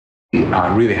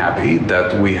really happy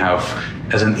that we have,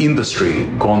 as an industry,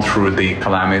 gone through the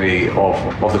calamity of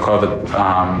the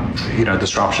COVID,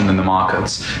 disruption in the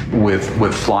markets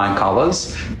with flying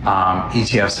colors.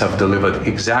 ETFs have delivered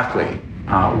exactly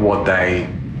what they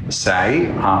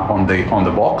say on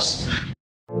the box.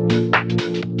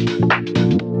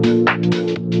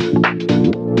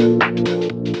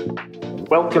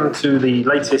 Welcome to the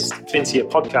latest Finsia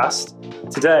podcast.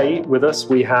 Today with us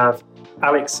we have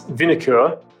Alex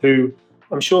Vinokur, who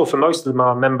I'm sure for most of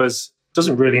our members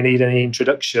doesn't really need any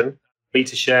introduction.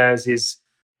 BetaShares is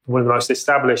one of the most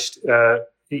established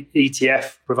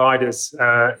ETF providers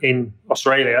in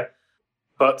Australia.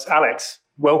 But Alex,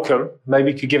 welcome.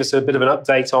 Maybe you could give us a bit of an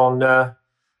update on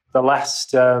the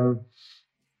last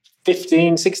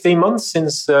 15, 16 months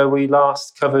since we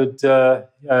last covered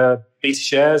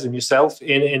BetaShares and yourself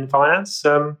in finance.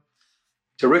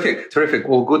 Terrific.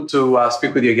 Well, good to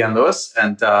speak with you again, Lewis.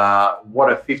 And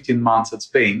what a 15 months it's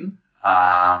been.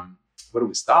 Where do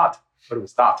we start?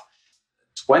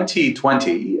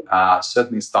 2020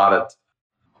 certainly started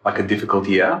like a difficult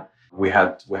year. We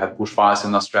had bushfires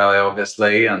in Australia,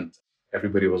 obviously, and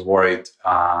everybody was worried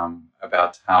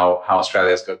about how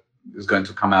Australia is going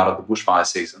to come out of the bushfire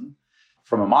season.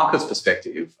 From a market's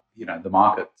perspective, the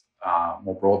market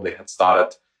more broadly had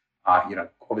started,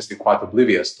 obviously quite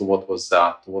oblivious to what was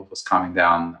coming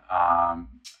down,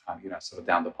 sort of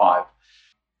down the pipe.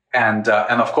 And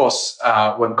of course,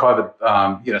 when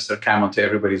COVID, sort of came onto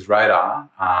everybody's radar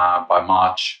by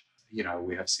March,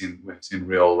 we have seen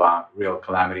real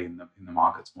calamity in the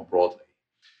markets more broadly.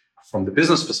 From the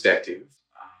business perspective,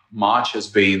 March has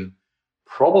been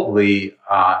probably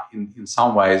in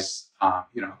some ways, a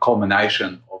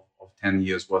culmination of 10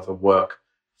 years worth of work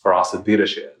for us at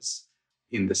BetaShares,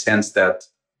 in the sense that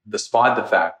despite the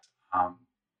fact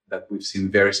that we've seen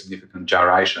very significant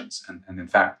gyrations and in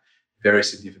fact, very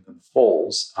significant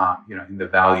falls, in the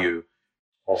value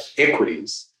of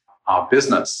equities, our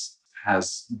business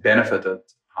has benefited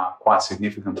quite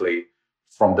significantly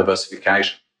from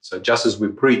diversification. So just as we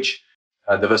preach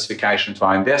diversification to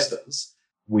our investors,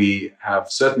 we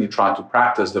have certainly tried to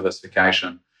practice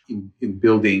diversification in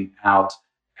building out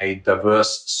a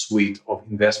diverse suite of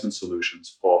investment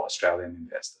solutions for Australian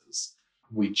investors,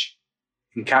 which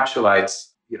encapsulates,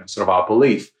 sort of our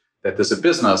belief that as a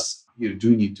business, you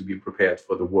do need to be prepared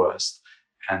for the worst.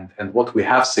 And what we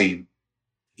have seen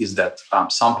is that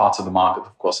some parts of the market,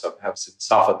 of course, have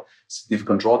suffered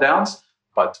significant drawdowns,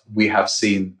 but we have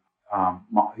seen,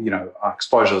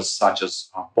 exposures such as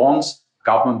bonds,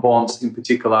 government bonds in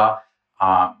particular,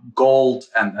 gold,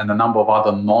 and a number of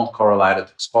other non-correlated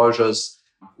exposures.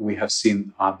 We have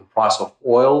seen the price of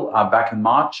oil back in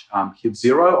March hit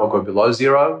zero or go below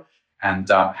zero, and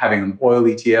having an oil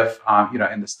ETF,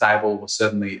 in the stable was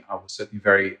certainly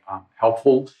very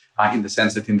helpful in the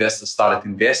sense that investors started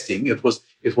investing. It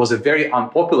was a very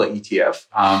unpopular ETF,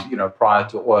 prior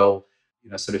to oil,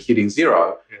 sort of hitting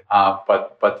zero.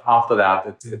 But after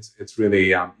that, it's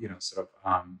really,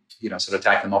 sort of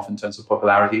taken off in terms of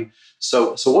popularity.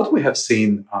 So what we have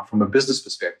seen from a business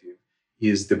perspective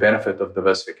is the benefit of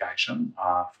diversification,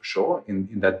 for sure,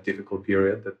 in that difficult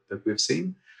period that we've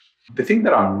seen. The thing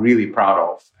that I'm really proud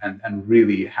of and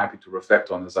really happy to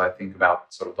reflect on as I think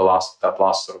about sort of that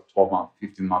last sort of 12-month,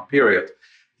 15-month period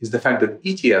is the fact that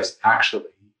ETFs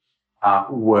actually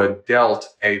were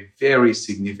dealt a very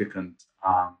significant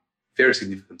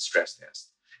stress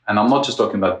test. And I'm not just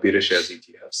talking about BetaShares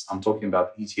ETFs. I'm talking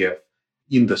about ETF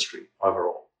industry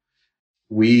overall.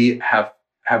 We have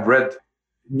read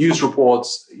news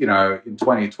reports, in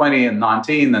 2020 and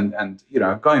 19 and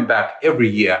going back every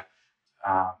year,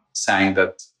 saying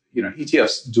that,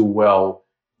 ETFs do well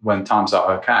when times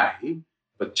are okay,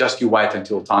 but just you wait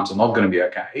until times are not going to be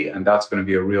okay. And that's going to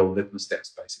be a real litmus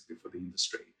test basically for the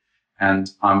industry. And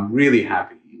I'm really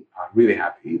happy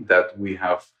that we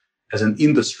have, as an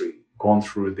industry, gone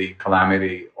through the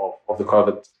calamity of the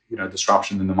COVID,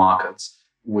 disruption in the markets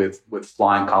with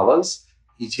flying colors.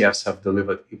 ETFs have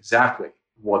delivered exactly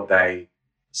what they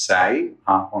say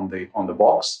on the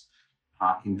box.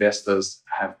 Investors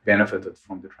have benefited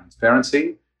from the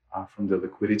transparency, from the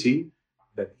liquidity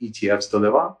that ETFs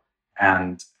deliver,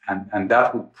 and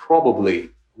that would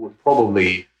probably,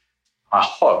 I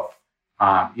hope,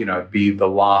 be the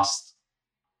last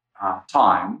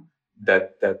time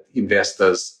that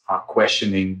investors are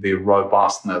questioning the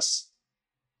robustness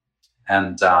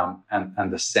and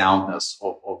the soundness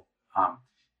of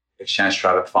exchange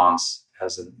traded funds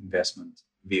as an investment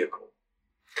vehicle.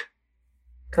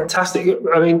 Fantastic.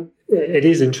 I mean, it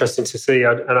is interesting to see,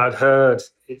 and I'd heard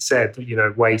it said,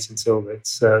 wait until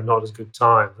it's not as good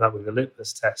time. That was a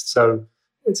litmus test. So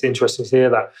It's interesting to hear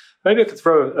that. Maybe I could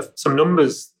throw some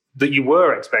numbers that you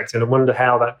were expecting and wonder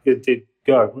how that did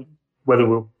go, whether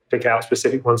we'll pick out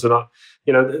specific ones or not.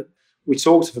 We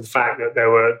talked of the fact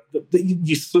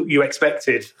that you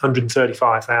expected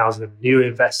 135,000 new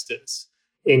investors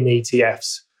in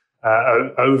ETFs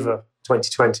over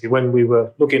 2020 when we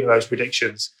were looking at those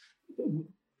predictions.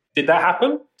 Did that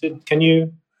happen? Can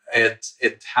you?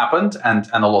 It happened, and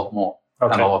a lot more.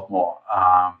 Okay. And a lot more.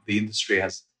 The industry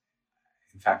has,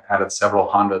 in fact, added several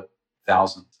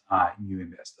 100,000 new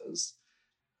investors.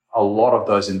 A lot of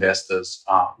those investors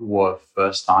were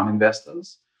first-time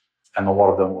investors, and a lot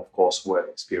of them, of course, were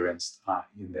experienced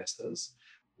investors.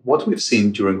 What we've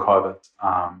seen during COVID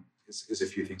is a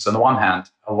few things. On the one hand,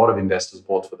 a lot of investors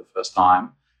bought for the first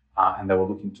time, and they were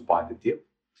looking to buy the dip.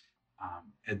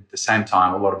 At the same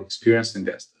time, a lot of experienced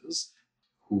investors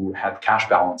who had cash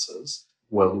balances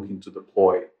were looking to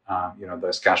deploy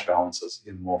those cash balances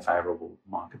in more favorable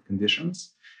market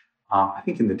conditions. I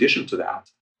think in addition to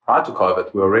that, prior to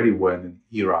COVID, we already were in an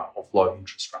era of low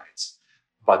interest rates.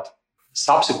 But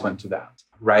subsequent to that,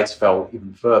 rates fell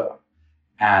even further.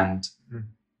 And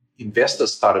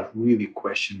investors started really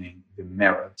questioning the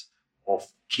merit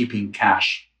of keeping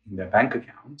cash in their bank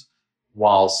account,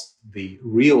 whilst the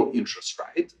real interest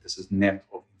rate, this is net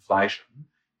of inflation,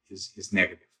 is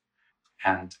negative.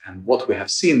 And what we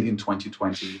have seen in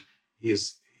 2020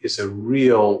 is a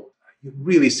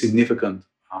really significant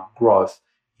growth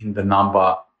in the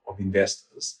number of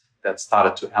investors that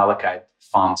started to allocate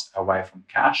funds away from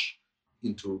cash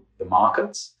into the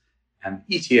markets. And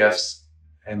ETFs,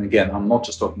 and again, I'm not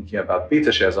just talking here about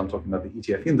beta shares, I'm talking about the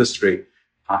ETF industry.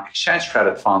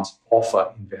 Exchange-traded funds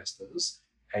offer investors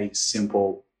a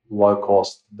simple,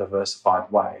 low-cost,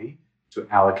 diversified way to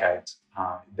allocate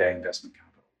their investment capital.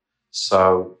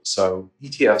 So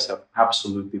ETFs have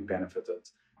absolutely benefited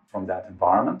from that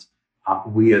environment.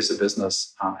 We as a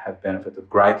business have benefited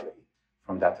greatly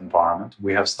from that environment.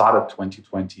 We have started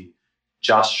 2020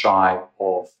 just shy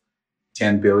of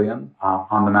 10 billion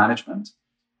under management,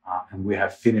 and we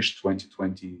have finished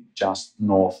 2020 just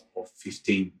north of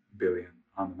 15 billion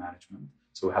under management.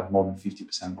 So we had more than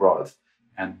 50% growth.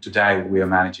 And today we are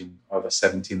managing over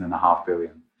 17.5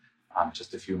 billion.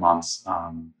 Just a few months,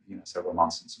 several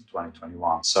months into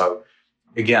 2021. So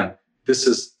again, this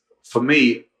is, for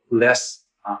me, less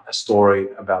a story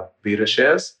about beta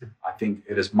shares. I think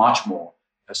it is much more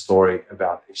a story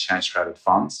about exchange-traded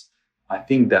funds. I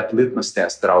think that litmus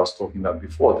test that I was talking about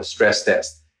before, the stress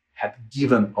test, had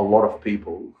given a lot of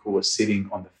people who were sitting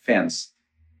on the fence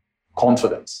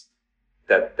confidence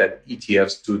that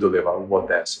ETFs do deliver what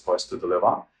they're supposed to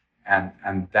deliver.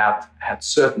 And that had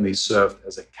certainly served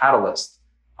as a catalyst,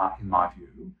 in my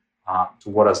view, to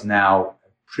what is now a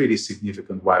pretty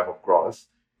significant wave of growth,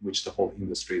 which the whole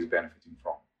industry is benefiting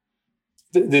from.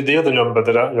 The other number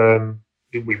that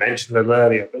we mentioned a little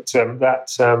earlier, but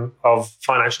that of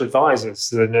financial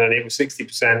advisors, and it was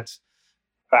 60%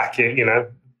 back in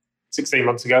 16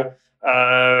 months ago.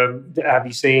 Have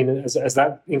you seen, has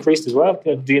that increased as well?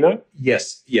 Do you know?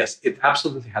 Yes, it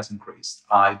absolutely has increased.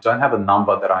 I don't have a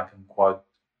number that I can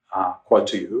quote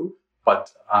to you,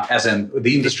 but as in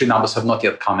the industry numbers have not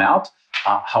yet come out.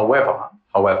 However,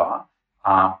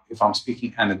 if I'm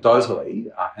speaking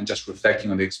anecdotally and just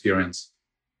reflecting on the experience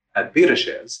at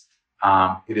BetaShares,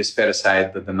 it is fair to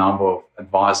say that the number of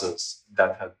advisors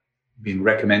that have been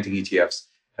recommending ETFs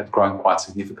had grown quite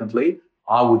significantly.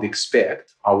 I would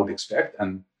expect,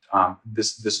 and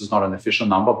this is not an official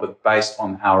number, but based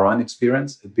on our own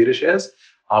experience at BetaShares,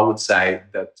 I would say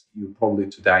that you probably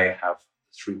today have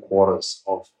 3/4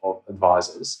 of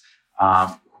advisors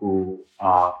who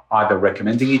are either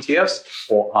recommending ETFs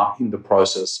or are in the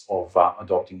process of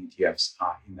adopting ETFs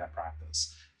in their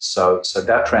practice. So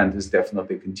that trend is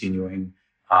definitely continuing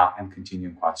and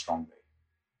continuing quite strongly.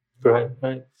 Right.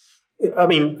 I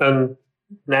mean,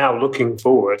 now looking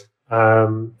forward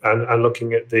and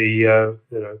looking at the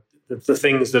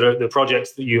things that are the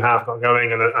projects that you have got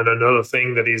going, and another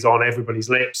thing that is on everybody's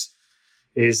lips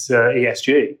is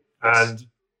ESG. And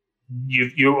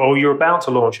you're about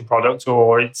to launch a product,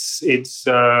 or it's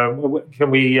can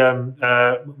we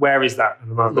where is that at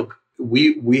the moment? Look,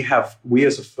 we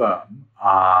as a firm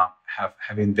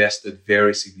have invested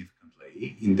very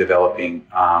significantly in developing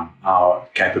our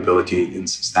capability in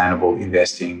sustainable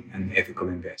investing and ethical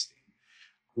investing.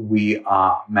 We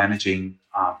are managing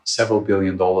several $1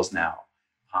 billion now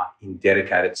in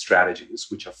dedicated strategies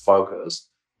which are focused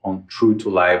on true to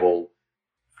label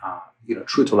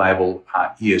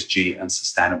ESG and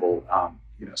sustainable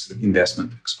sort of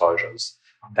investment exposures.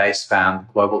 They span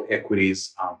global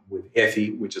equities with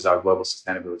EFI, which is our Global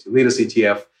Sustainability Leaders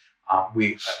ETF,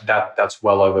 That's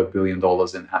well over $1 billion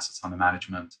in assets under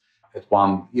management. It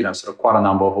won, sort of quite a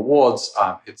number of awards.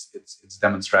 It's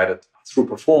demonstrated through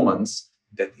performance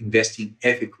that investing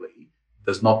ethically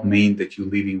does not mean that you're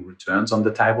leaving returns on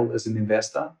the table as an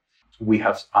investor. We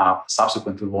have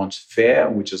subsequently launched FAIR,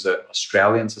 which is an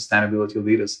Australian Sustainability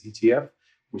Leaders ETF,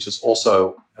 which is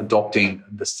also adopting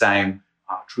the same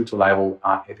true to label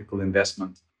ethical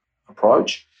investment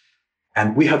approach.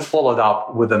 And we have followed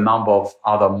up with a number of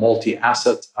other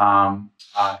multi-asset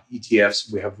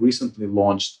ETFs. We have recently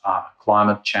launched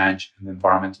Climate Change and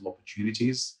Environmental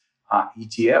Opportunities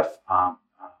ETF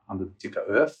under the ticker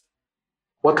Earth.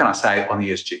 What can I say on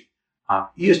ESG?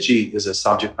 ESG is a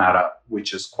subject matter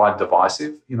which is quite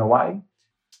divisive in a way.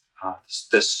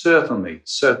 There's certainly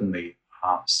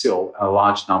still a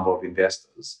large number of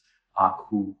investors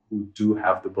who do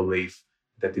have the belief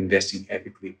that investing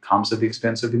ethically comes at the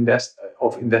expense of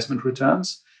investment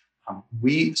returns.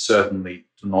 We certainly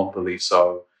do not believe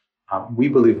so. We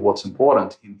believe what's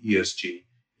important in ESG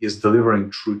is delivering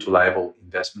true to label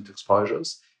investment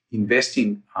exposures,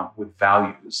 investing with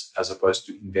values as opposed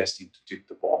to investing to tick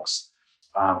the box.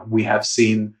 We have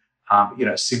seen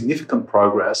significant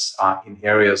progress in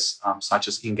areas such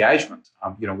as engagement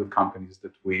with companies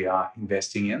that we are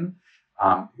investing in.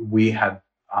 We had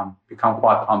become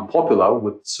quite unpopular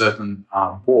with certain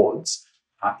boards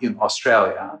in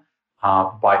Australia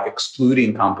by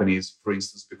excluding companies, for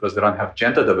instance, because they don't have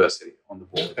gender diversity on the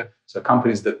board. Okay. So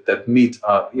companies that meet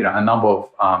a number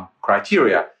of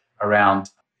criteria around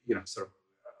sort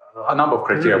of a number of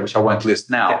criteria which I won't list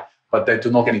now, but they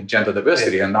do not meet gender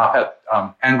diversity. And I've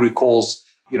had angry calls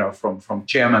from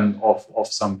chairmen of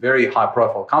some very high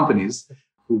profile companies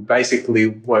who basically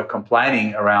were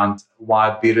complaining around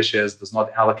why BetaShares does not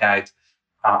allocate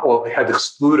or had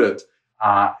excluded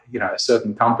a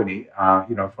certain company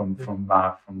from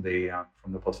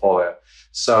the portfolio.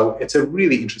 So it's a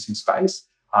really interesting space.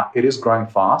 It is growing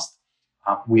fast.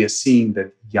 We are seeing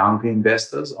that younger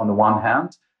investors, on the one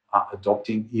hand, are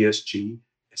adopting ESG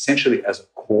essentially as a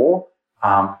core,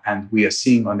 and we are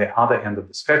seeing on the other end of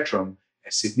the spectrum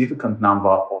a significant number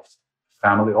of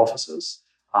family offices,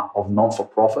 of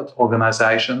non-for-profit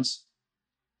organizations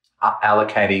are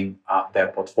allocating their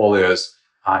portfolios,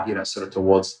 sort of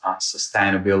towards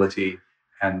sustainability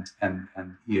and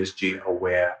ESG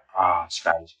aware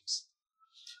strategies.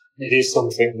 It is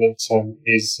something that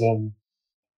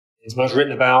is much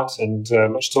written about and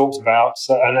much talked about,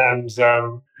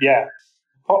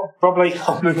 probably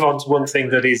I'll move on to one thing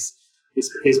that is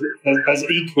as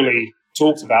equally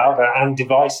talked about and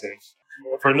divisive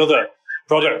for another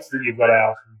product that you've got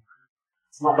out.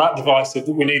 It's not that divisive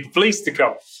that we need the police to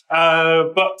come.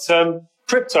 But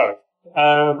crypto,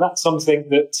 that's something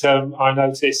that I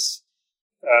notice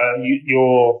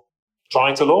you're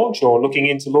trying to launch or looking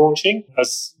into launching.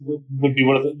 You would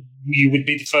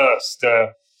be the first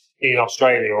in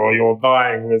Australia, or you're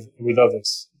buying with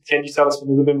others. Can you tell us a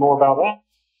little bit more about that?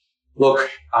 Look,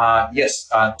 yes.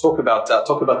 Talk about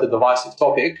the divisive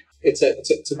topic. It's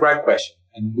a great question,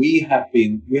 and we have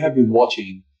been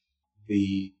watching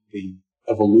the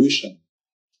evolution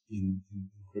in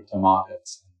crypto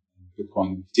markets and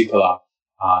Bitcoin in particular,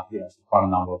 for quite a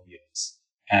number of years.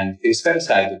 And it's fair to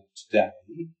say that today,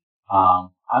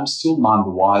 I'm still none the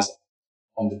wiser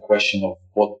on the question of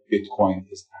what Bitcoin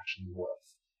is actually worth.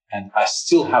 And I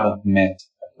still haven't met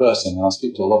a person, and I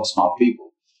speak to a lot of smart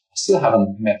people, I still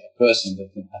haven't met a person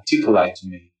that can articulate to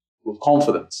me with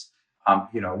confidence,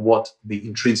 what the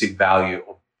intrinsic value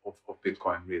of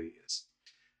Bitcoin really is.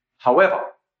 However,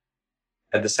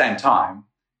 at the same time,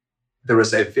 there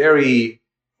is a very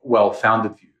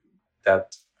well-founded view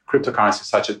that cryptocurrency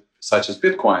such as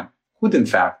Bitcoin could in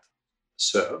fact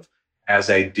serve as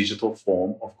a digital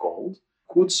form of gold,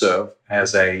 could serve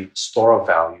as a store of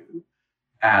value.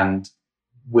 And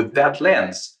with that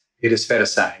lens, it is fair to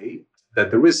say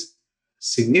that there is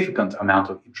significant amount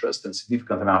of interest and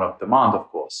significant amount of demand, of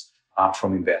course,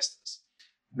 from investors.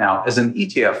 Now, as an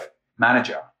ETF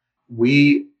manager,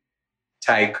 we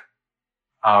take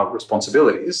our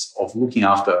responsibilities of looking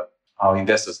after our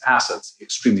investors' assets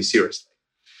extremely seriously.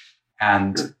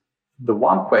 And the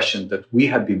one question that we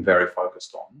have been very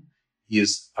focused on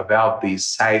is about the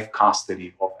safe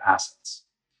custody of assets.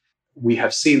 We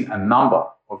have seen a number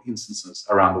of instances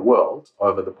around the world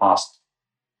over the past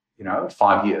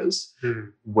 5 years,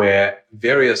 where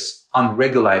various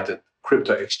unregulated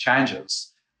crypto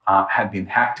exchanges had been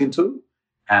hacked into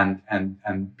and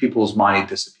people's money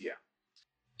disappear.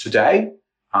 Today,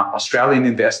 Australian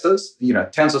investors,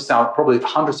 tens of thousands, probably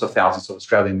hundreds of thousands of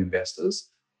Australian investors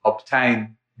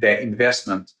obtain their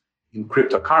investment in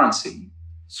cryptocurrency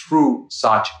through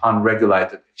such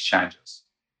unregulated exchanges.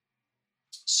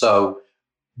 So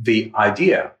the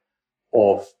idea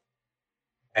of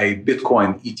a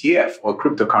Bitcoin ETF or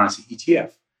cryptocurrency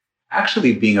ETF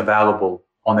actually being available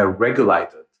on a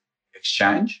regulated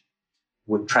exchange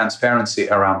with transparency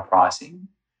around pricing,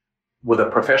 with a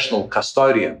professional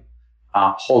custodian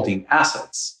holding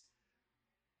assets,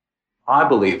 I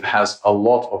believe has a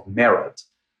lot of merit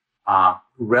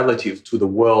relative to the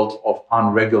world of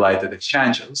unregulated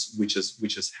exchanges, which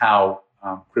is how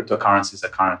cryptocurrencies are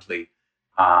currently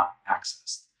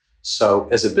accessed. So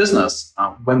as a business,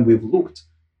 when we've looked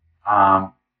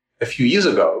a few years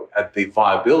ago at the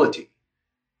viability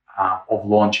of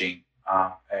launching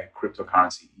a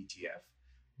cryptocurrency ETF,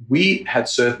 we had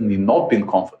certainly not been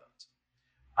confident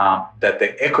that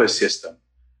the ecosystem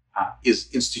is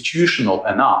institutional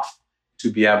enough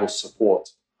to be able to support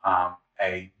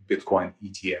a Bitcoin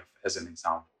ETF, as an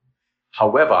example.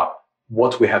 However,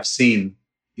 what we have seen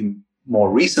in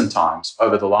more recent times,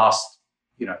 over the last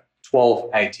 12,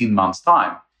 18 months'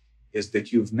 time, is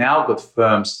that you've now got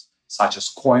firms such as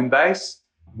Coinbase,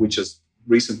 which is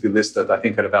recently listed, I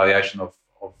think, at a valuation of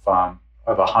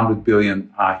over $100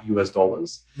 billion US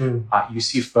dollars. You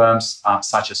see firms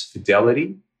such as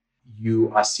Fidelity.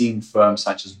 You are seeing firms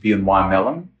such as BNY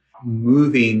Mellon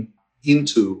moving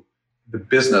into the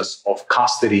business of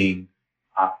custodying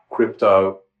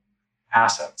crypto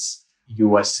assets.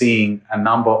 You are seeing a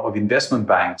number of investment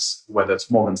banks, whether it's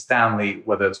Morgan Stanley,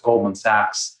 whether it's Goldman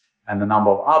Sachs, and a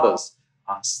number of others,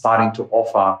 starting to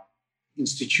offer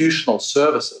institutional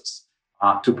services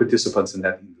to participants in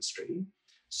that industry.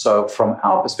 So from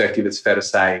our perspective, it's fair to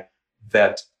say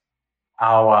that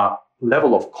our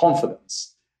level of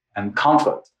confidence and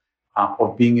comfort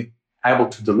of being able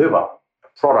to deliver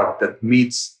a product that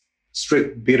meets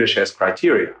strict BetaShares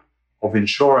criteria of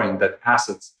ensuring that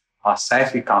assets are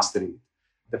safely custodied,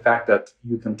 the fact that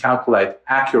you can calculate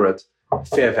accurate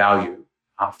fair value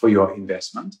for your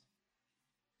investment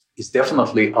is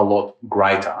definitely a lot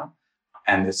greater,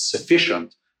 and it's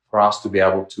sufficient for us to be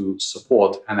able to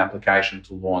support an application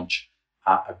to launch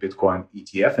a Bitcoin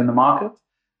ETF in the market.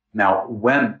 Now,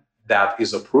 when that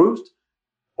is approved,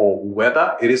 or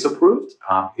whether it is approved,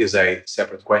 is a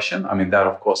separate question. I mean, that,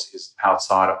 of course, is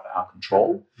outside of our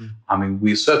control. I mean,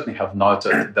 we certainly have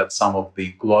noted that some of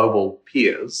the global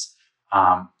peers,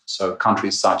 so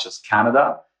countries such as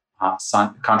Canada,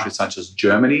 countries such as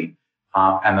Germany,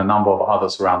 and a number of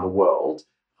others around the world,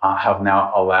 have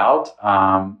now allowed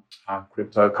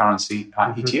cryptocurrency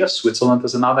ETFs. Switzerland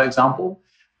is another example.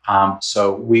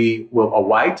 So we will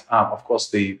await, of course,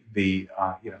 the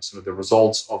sort of the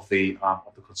results of the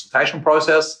consultation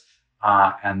process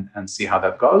and see how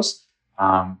that goes.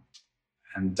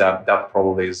 And that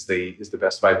probably is the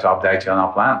best way to update you on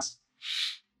our plans.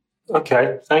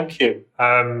 Okay, thank you.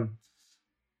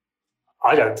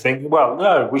 I don't think, well,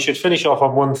 no, we should finish off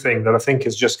on one thing that I think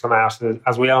has just come out,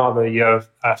 as we are the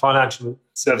Financial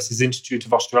Services Institute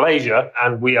of Australasia,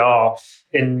 and we are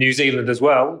in New Zealand as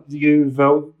well. You've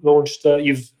launched,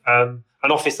 an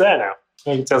office there now.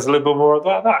 Can you tell us a little bit more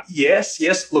about that? Yes.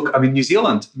 Look, I mean, New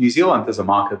Zealand is a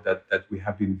market that we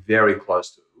have been very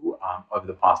close to over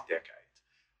the past decade.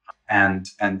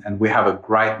 And we have a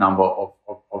great number of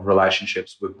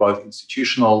relationships with both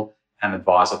institutional and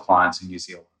advisor clients in New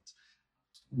Zealand.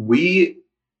 We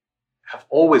have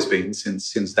always been,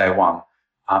 since day one,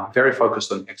 very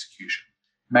focused on execution,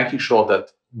 making sure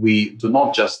that we do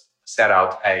not just set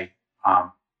out a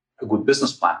good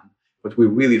business plan, but we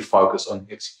really focus on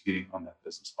executing on that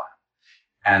business plan.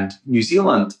 And New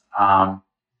Zealand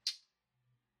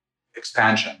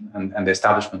expansion and the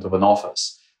establishment of an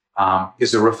office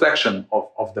is a reflection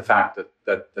of the fact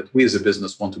that we as a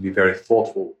business want to be very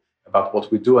thoughtful about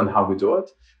what we do and how we do it.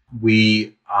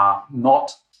 We are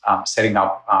not setting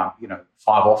up 5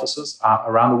 offices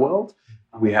around the world.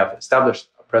 We have established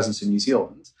a presence in New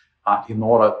Zealand in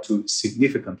order to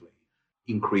significantly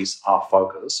increase our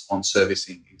focus on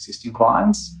servicing existing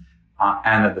clients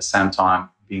and at the same time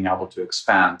being able to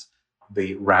expand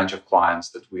the range of clients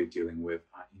that we're dealing with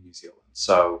in New Zealand.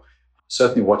 So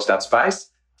certainly watch that space.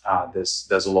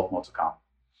 There's a lot more to come.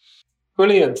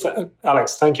 Brilliant.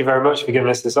 Alex, thank you very much for giving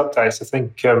us this update. I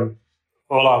think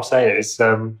all I'll say is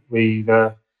we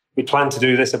planned to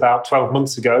do this about 12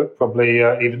 months ago, probably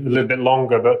even a little bit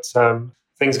longer, but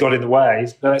things got in the way.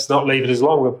 Let's not leave it as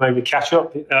long. We'll maybe catch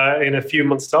up in a few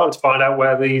months' time to find out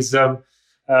where these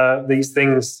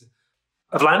things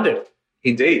have landed.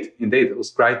 Indeed. It was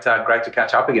great to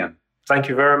catch up again. Thank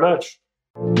you very much.